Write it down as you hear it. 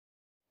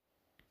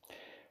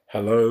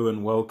Hello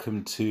and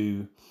welcome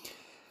to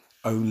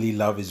Only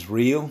Love is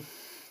Real.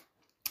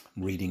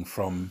 I'm reading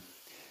from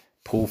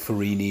Paul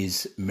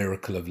Farini's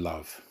Miracle of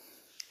Love.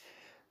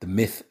 The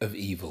myth of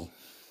evil.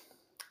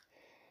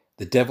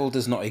 The devil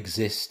does not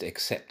exist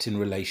except in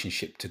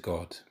relationship to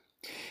God.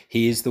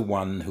 He is the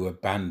one who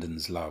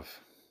abandons love.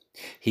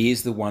 He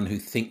is the one who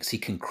thinks he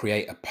can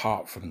create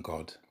apart from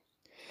God.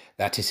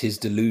 That is his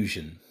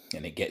delusion,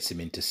 and it gets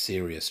him into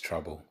serious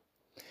trouble.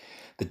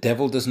 The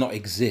devil does not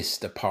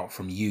exist apart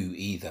from you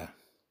either.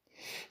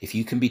 If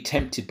you can be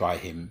tempted by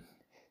him,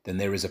 then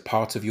there is a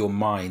part of your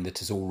mind that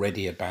has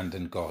already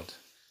abandoned God.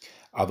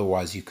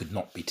 Otherwise, you could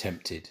not be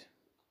tempted.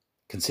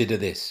 Consider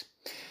this.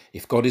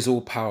 If God is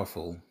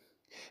all-powerful,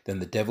 then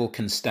the devil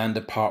can stand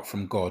apart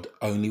from God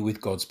only with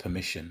God's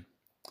permission.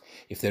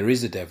 If there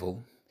is a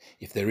devil,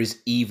 if there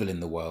is evil in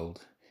the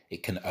world,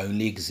 it can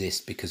only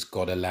exist because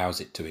God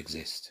allows it to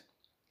exist.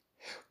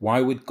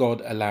 Why would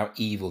God allow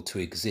evil to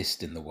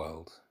exist in the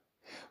world?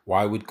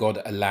 Why would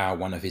God allow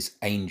one of his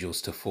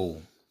angels to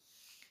fall?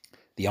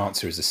 The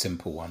answer is a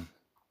simple one.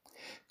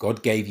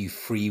 God gave you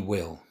free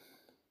will.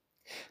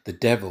 The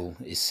devil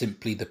is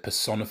simply the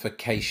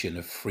personification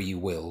of free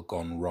will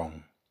gone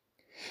wrong.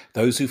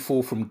 Those who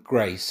fall from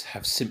grace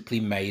have simply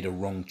made a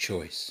wrong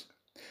choice.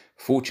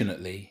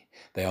 Fortunately,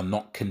 they are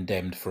not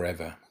condemned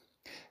forever.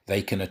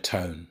 They can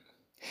atone.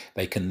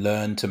 They can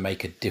learn to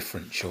make a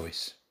different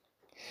choice.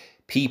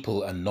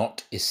 People are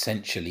not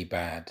essentially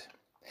bad.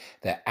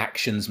 Their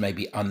actions may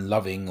be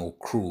unloving or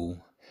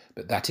cruel,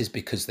 but that is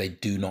because they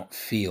do not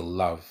feel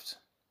loved.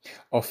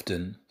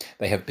 Often,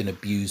 they have been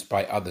abused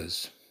by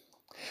others.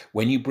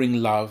 When you bring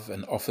love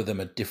and offer them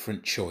a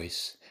different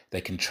choice,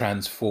 they can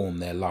transform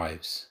their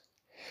lives.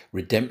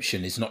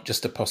 Redemption is not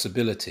just a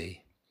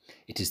possibility,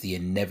 it is the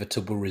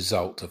inevitable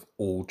result of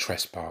all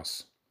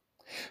trespass.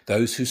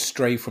 Those who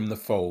stray from the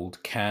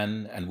fold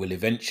can and will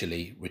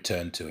eventually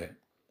return to it.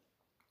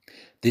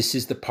 This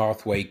is the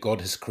pathway God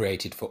has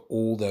created for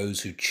all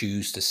those who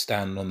choose to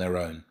stand on their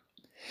own.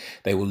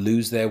 They will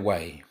lose their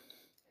way,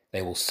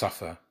 they will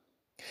suffer,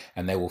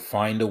 and they will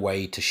find a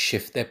way to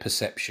shift their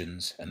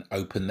perceptions and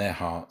open their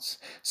hearts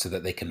so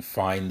that they can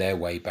find their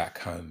way back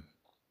home.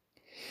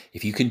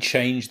 If you can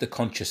change the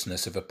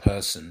consciousness of a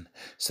person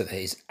so that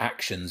his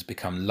actions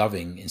become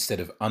loving instead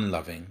of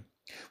unloving,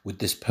 would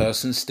this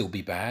person still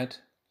be bad?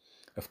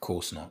 Of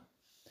course not.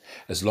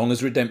 As long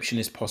as redemption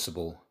is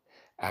possible,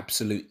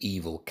 absolute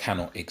evil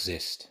cannot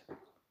exist.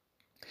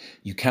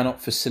 You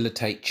cannot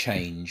facilitate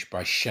change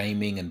by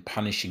shaming and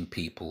punishing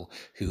people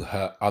who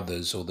hurt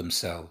others or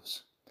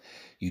themselves.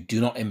 You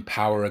do not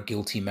empower a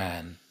guilty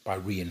man by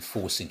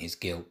reinforcing his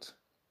guilt.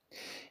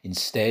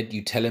 Instead,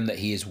 you tell him that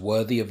he is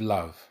worthy of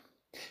love.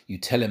 You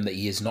tell him that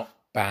he is not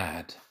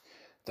bad,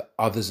 that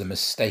others are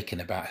mistaken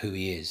about who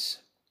he is.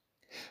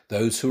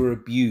 Those who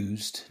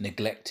abused,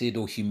 neglected,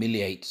 or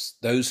humiliated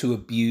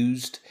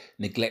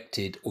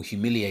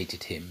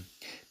him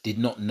did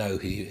not know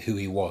who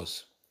he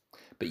was,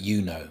 but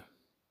you know.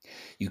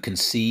 You can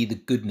see the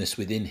goodness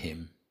within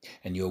him,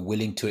 and you are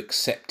willing to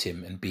accept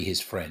him and be his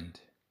friend.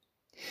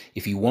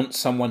 If you want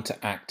someone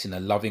to act in a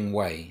loving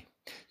way,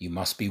 you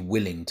must be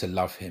willing to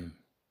love him.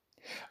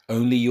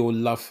 Only your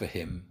love for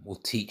him will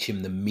teach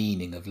him the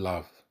meaning of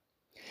love.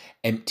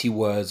 Empty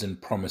words and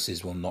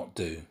promises will not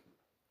do.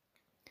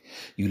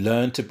 You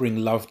learn to bring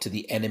love to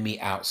the enemy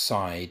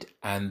outside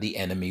and the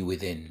enemy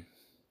within.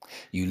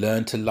 You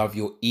learn to love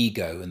your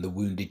ego and the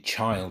wounded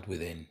child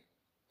within.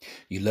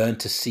 You learn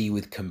to see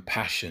with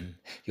compassion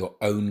your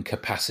own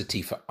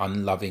capacity for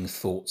unloving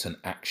thoughts and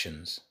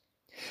actions.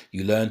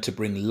 You learn to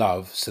bring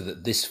love so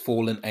that this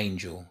fallen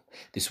angel,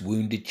 this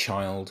wounded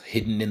child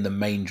hidden in the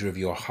manger of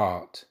your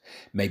heart,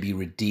 may be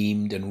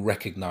redeemed and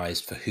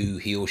recognized for who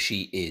he or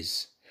she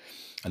is.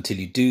 Until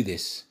you do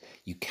this,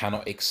 you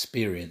cannot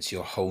experience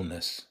your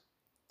wholeness.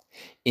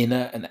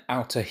 Inner and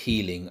outer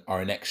healing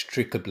are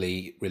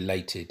inextricably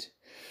related.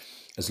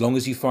 As long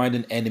as you find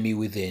an enemy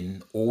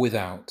within or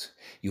without,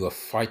 you are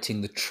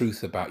fighting the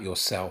truth about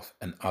yourself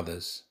and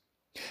others.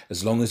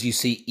 As long as you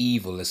see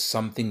evil as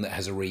something that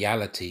has a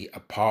reality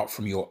apart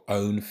from your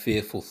own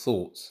fearful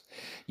thoughts,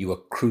 you are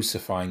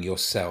crucifying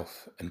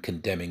yourself and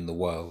condemning the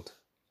world.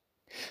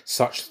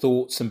 Such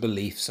thoughts and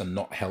beliefs are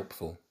not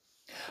helpful.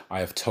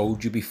 I have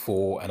told you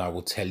before and I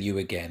will tell you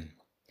again.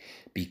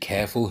 Be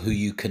careful who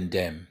you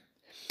condemn.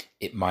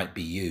 It might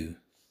be you.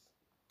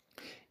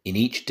 In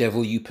each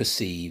devil you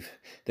perceive,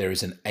 there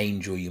is an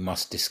angel you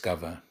must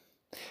discover.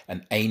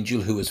 An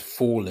angel who has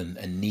fallen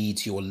and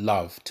needs your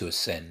love to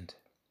ascend.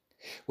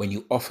 When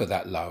you offer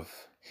that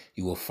love,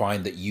 you will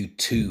find that you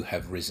too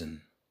have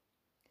risen.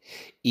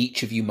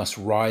 Each of you must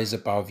rise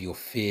above your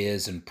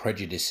fears and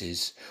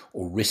prejudices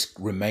or risk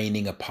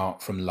remaining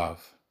apart from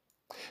love.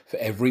 For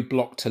every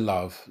block to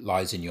love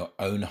lies in your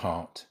own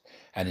heart,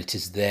 and it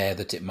is there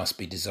that it must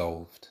be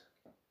dissolved.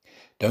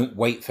 Don't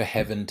wait for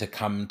heaven to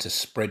come to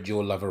spread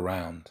your love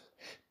around.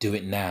 Do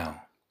it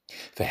now,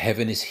 for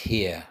heaven is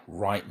here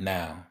right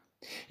now.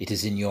 It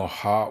is in your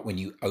heart when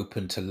you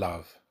open to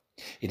love.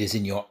 It is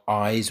in your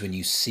eyes when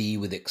you see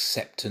with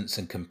acceptance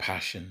and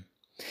compassion.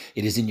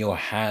 It is in your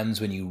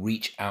hands when you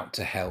reach out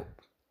to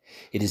help.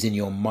 It is in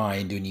your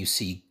mind when you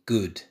see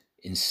good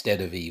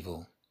instead of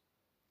evil.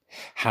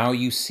 How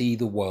you see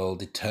the world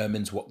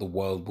determines what the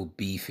world will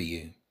be for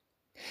you.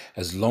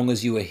 As long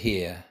as you are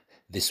here,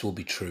 this will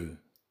be true.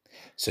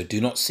 So do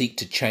not seek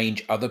to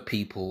change other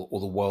people or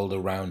the world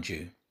around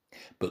you,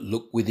 but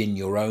look within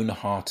your own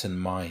heart and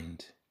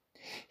mind.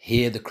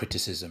 Hear the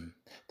criticism,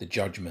 the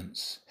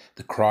judgments,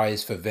 the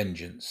cries for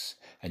vengeance,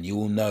 and you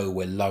will know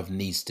where love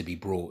needs to be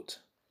brought.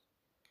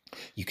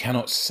 You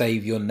cannot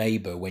save your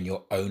neighbour when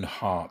your own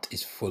heart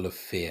is full of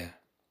fear.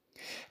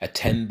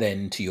 Attend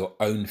then to your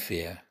own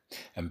fear,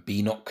 and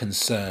be not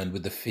concerned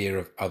with the fear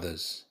of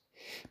others.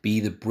 Be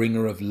the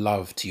bringer of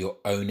love to your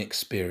own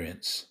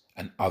experience,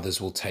 and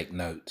others will take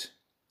note.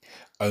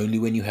 Only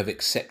when you have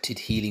accepted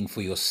healing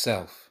for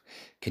yourself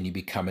can you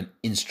become an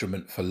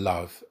instrument for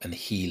love and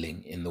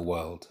healing in the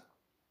world.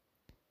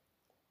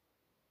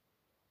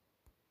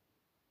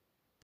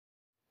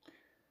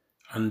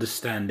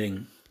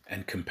 Understanding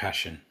and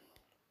compassion.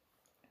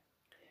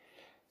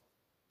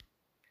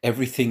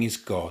 Everything is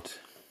God,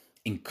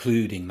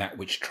 including that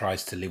which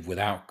tries to live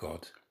without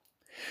God.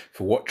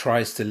 For what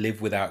tries to live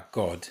without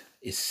God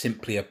is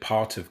simply a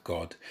part of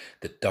God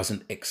that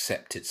doesn't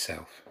accept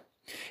itself.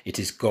 It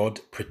is God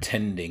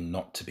pretending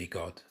not to be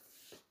God.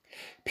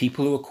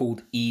 People who are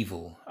called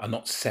evil are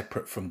not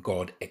separate from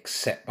God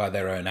except by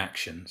their own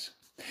actions.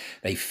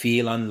 They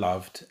feel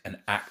unloved and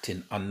act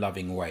in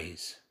unloving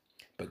ways,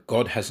 but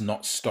God has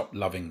not stopped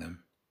loving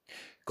them.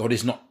 God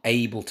is not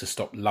able to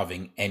stop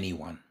loving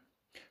anyone,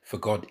 for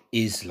God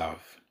is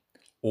love,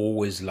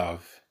 always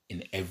love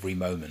in every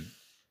moment.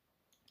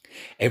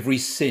 Every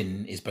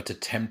sin is but a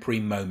temporary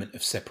moment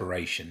of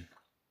separation.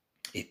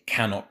 It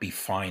cannot be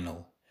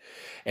final.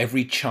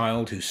 Every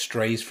child who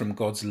strays from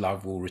God's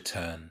love will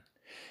return,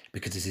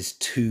 because it is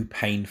too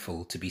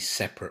painful to be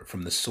separate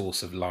from the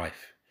source of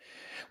life.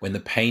 When the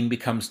pain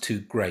becomes too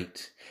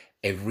great,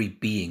 every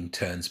being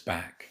turns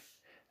back.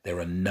 There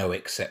are no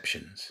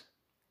exceptions.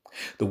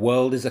 The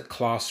world is a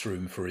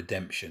classroom for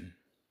redemption.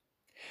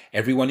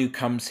 Everyone who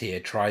comes here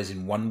tries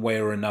in one way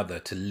or another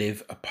to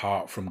live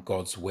apart from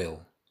God's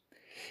will.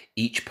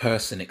 Each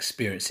person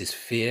experiences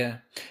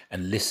fear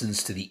and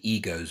listens to the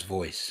ego's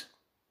voice.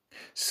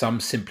 Some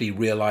simply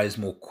realize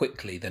more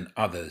quickly than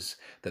others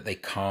that they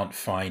can't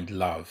find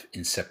love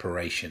in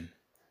separation.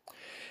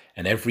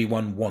 And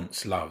everyone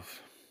wants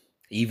love.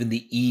 Even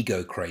the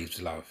ego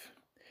craves love.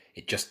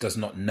 It just does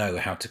not know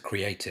how to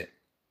create it.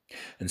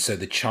 And so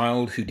the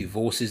child who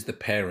divorces the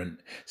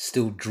parent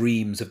still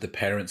dreams of the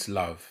parent's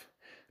love,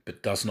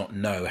 but does not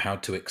know how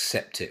to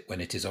accept it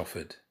when it is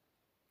offered.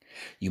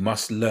 You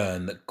must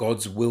learn that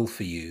God's will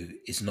for you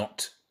is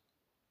not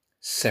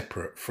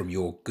separate from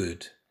your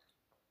good,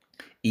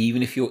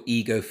 even if your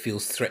ego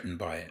feels threatened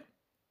by it.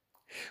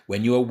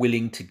 When you are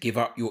willing to give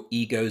up your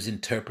ego's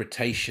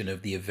interpretation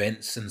of the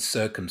events and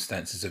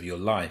circumstances of your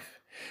life,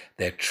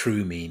 their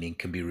true meaning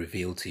can be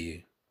revealed to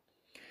you.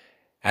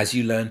 As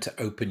you learn to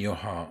open your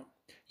heart,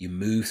 you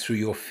move through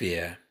your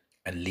fear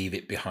and leave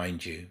it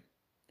behind you.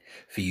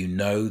 For you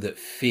know that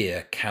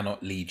fear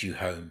cannot lead you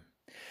home,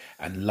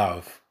 and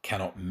love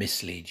cannot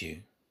mislead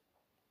you.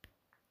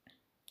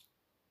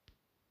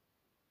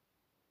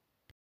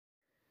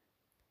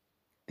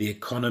 The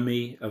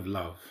economy of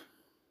love.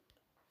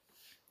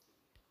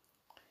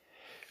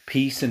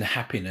 Peace and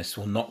happiness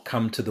will not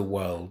come to the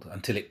world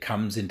until it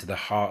comes into the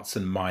hearts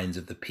and minds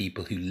of the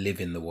people who live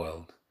in the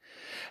world.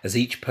 As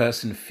each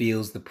person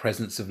feels the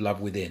presence of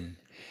love within,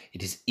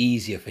 it is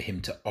easier for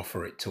him to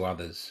offer it to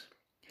others.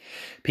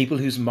 People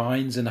whose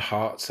minds and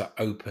hearts are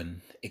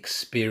open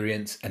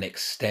experience and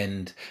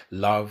extend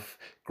love,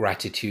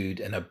 gratitude,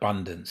 and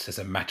abundance as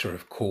a matter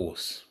of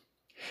course.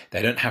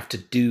 They don't have to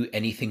do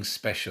anything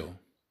special.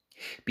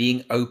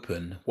 Being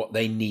open, what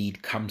they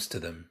need comes to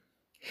them.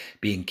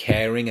 Being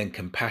caring and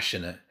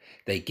compassionate,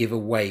 they give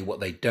away what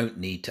they don't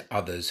need to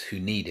others who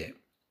need it.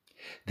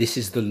 This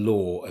is the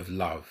law of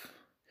love.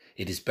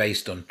 It is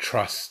based on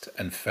trust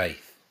and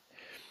faith.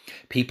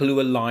 People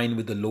who align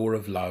with the law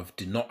of love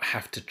do not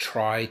have to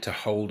try to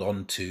hold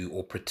on to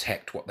or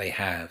protect what they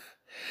have,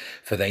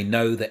 for they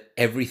know that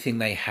everything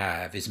they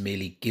have is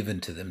merely given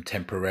to them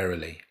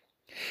temporarily.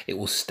 It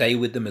will stay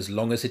with them as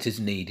long as it is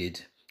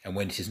needed, and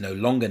when it is no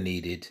longer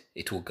needed,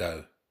 it will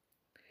go.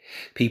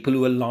 People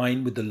who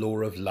align with the law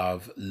of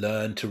love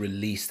learn to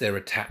release their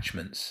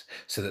attachments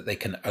so that they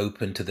can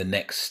open to the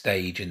next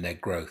stage in their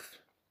growth.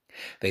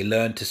 They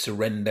learn to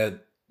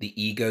surrender the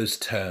ego's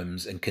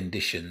terms and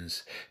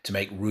conditions to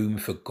make room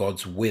for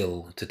God's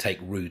will to take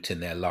root in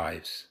their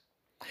lives.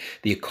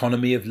 The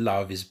economy of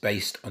love is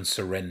based on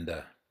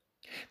surrender.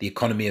 The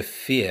economy of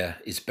fear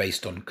is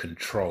based on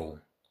control.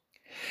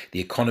 The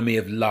economy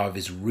of love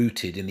is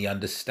rooted in the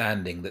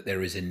understanding that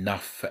there is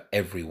enough for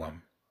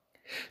everyone.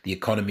 The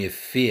economy of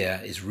fear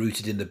is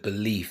rooted in the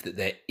belief that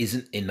there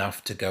isn't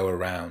enough to go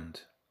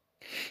around.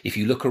 If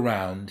you look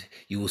around,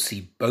 you will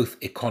see both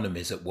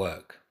economies at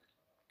work.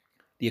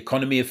 The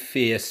economy of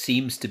fear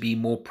seems to be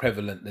more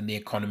prevalent than the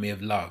economy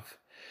of love,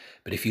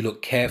 but if you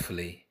look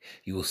carefully,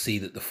 you will see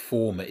that the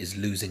former is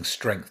losing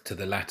strength to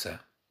the latter.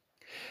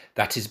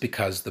 That is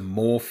because the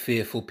more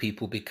fearful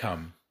people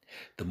become,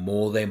 the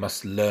more they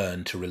must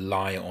learn to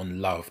rely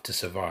on love to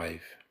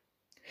survive.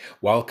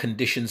 While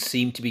conditions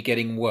seem to be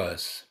getting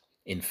worse,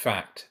 in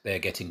fact, they are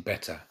getting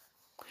better.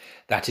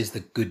 That is the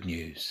good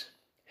news.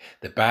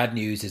 The bad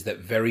news is that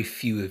very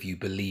few of you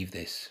believe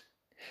this.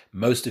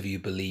 Most of you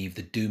believe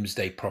the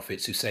doomsday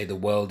prophets who say the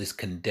world is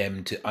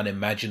condemned to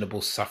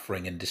unimaginable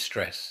suffering and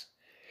distress.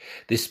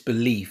 This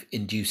belief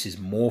induces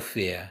more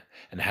fear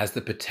and has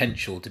the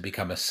potential to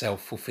become a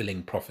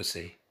self-fulfilling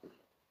prophecy.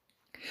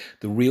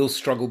 The real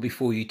struggle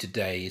before you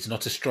today is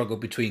not a struggle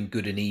between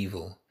good and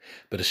evil,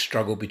 but a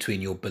struggle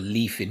between your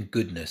belief in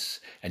goodness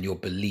and your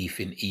belief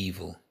in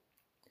evil.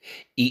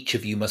 Each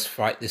of you must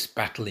fight this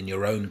battle in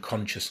your own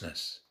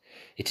consciousness.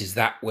 It is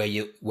that where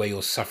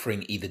your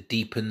suffering either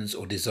deepens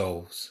or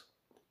dissolves.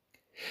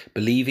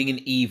 Believing in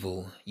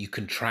evil, you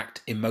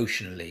contract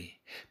emotionally,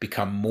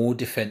 become more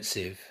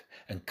defensive,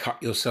 and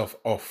cut yourself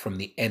off from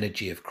the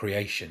energy of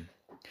creation.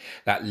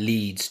 That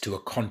leads to a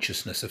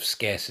consciousness of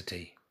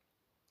scarcity.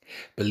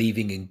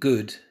 Believing in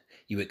good,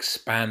 you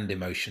expand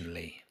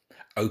emotionally,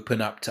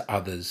 open up to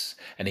others,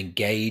 and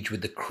engage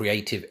with the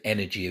creative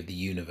energy of the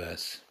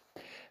universe.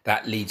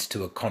 That leads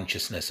to a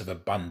consciousness of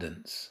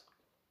abundance.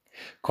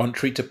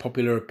 Contrary to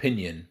popular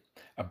opinion,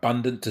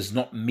 abundance does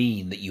not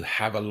mean that you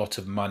have a lot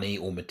of money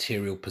or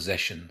material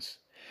possessions.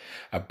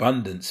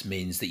 Abundance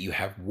means that you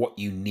have what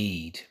you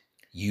need,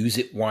 use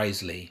it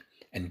wisely,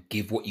 and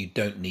give what you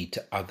don't need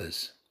to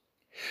others.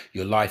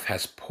 Your life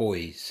has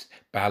poise,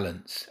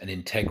 balance, and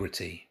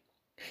integrity.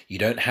 You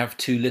don't have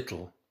too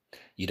little,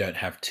 you don't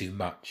have too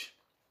much.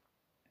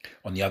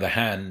 On the other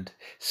hand,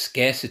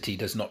 scarcity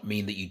does not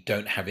mean that you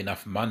don't have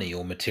enough money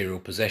or material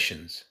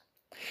possessions.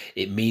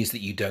 It means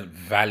that you don't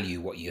value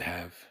what you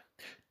have,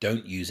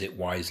 don't use it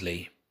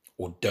wisely,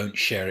 or don't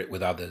share it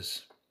with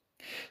others.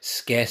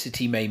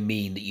 Scarcity may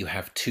mean that you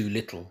have too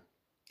little.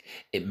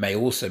 It may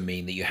also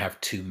mean that you have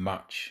too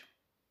much.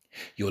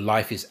 Your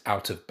life is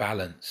out of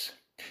balance.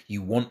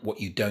 You want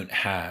what you don't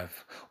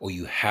have, or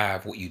you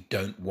have what you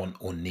don't want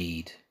or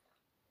need.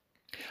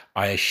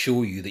 I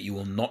assure you that you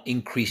will not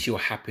increase your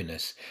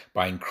happiness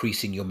by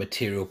increasing your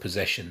material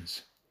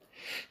possessions.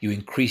 You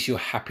increase your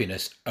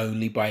happiness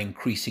only by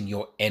increasing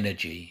your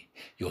energy,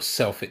 your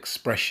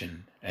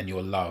self-expression, and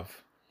your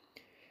love.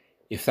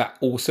 If that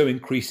also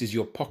increases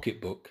your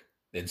pocketbook,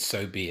 then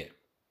so be it.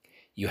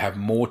 You have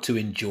more to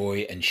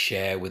enjoy and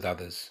share with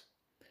others.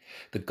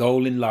 The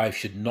goal in life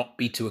should not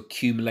be to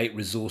accumulate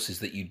resources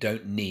that you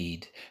don't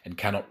need and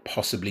cannot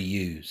possibly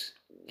use.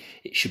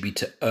 It should be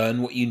to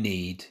earn what you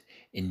need,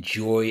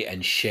 enjoy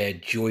and share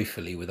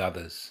joyfully with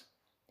others.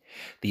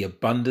 The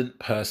abundant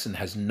person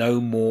has no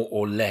more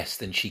or less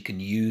than she can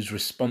use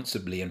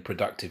responsibly and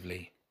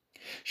productively.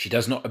 She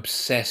does not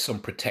obsess on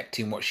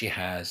protecting what she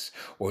has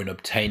or in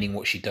obtaining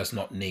what she does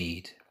not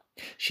need.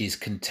 She is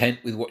content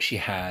with what she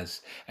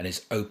has and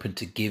is open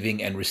to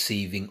giving and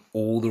receiving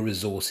all the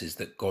resources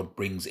that God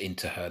brings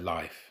into her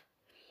life.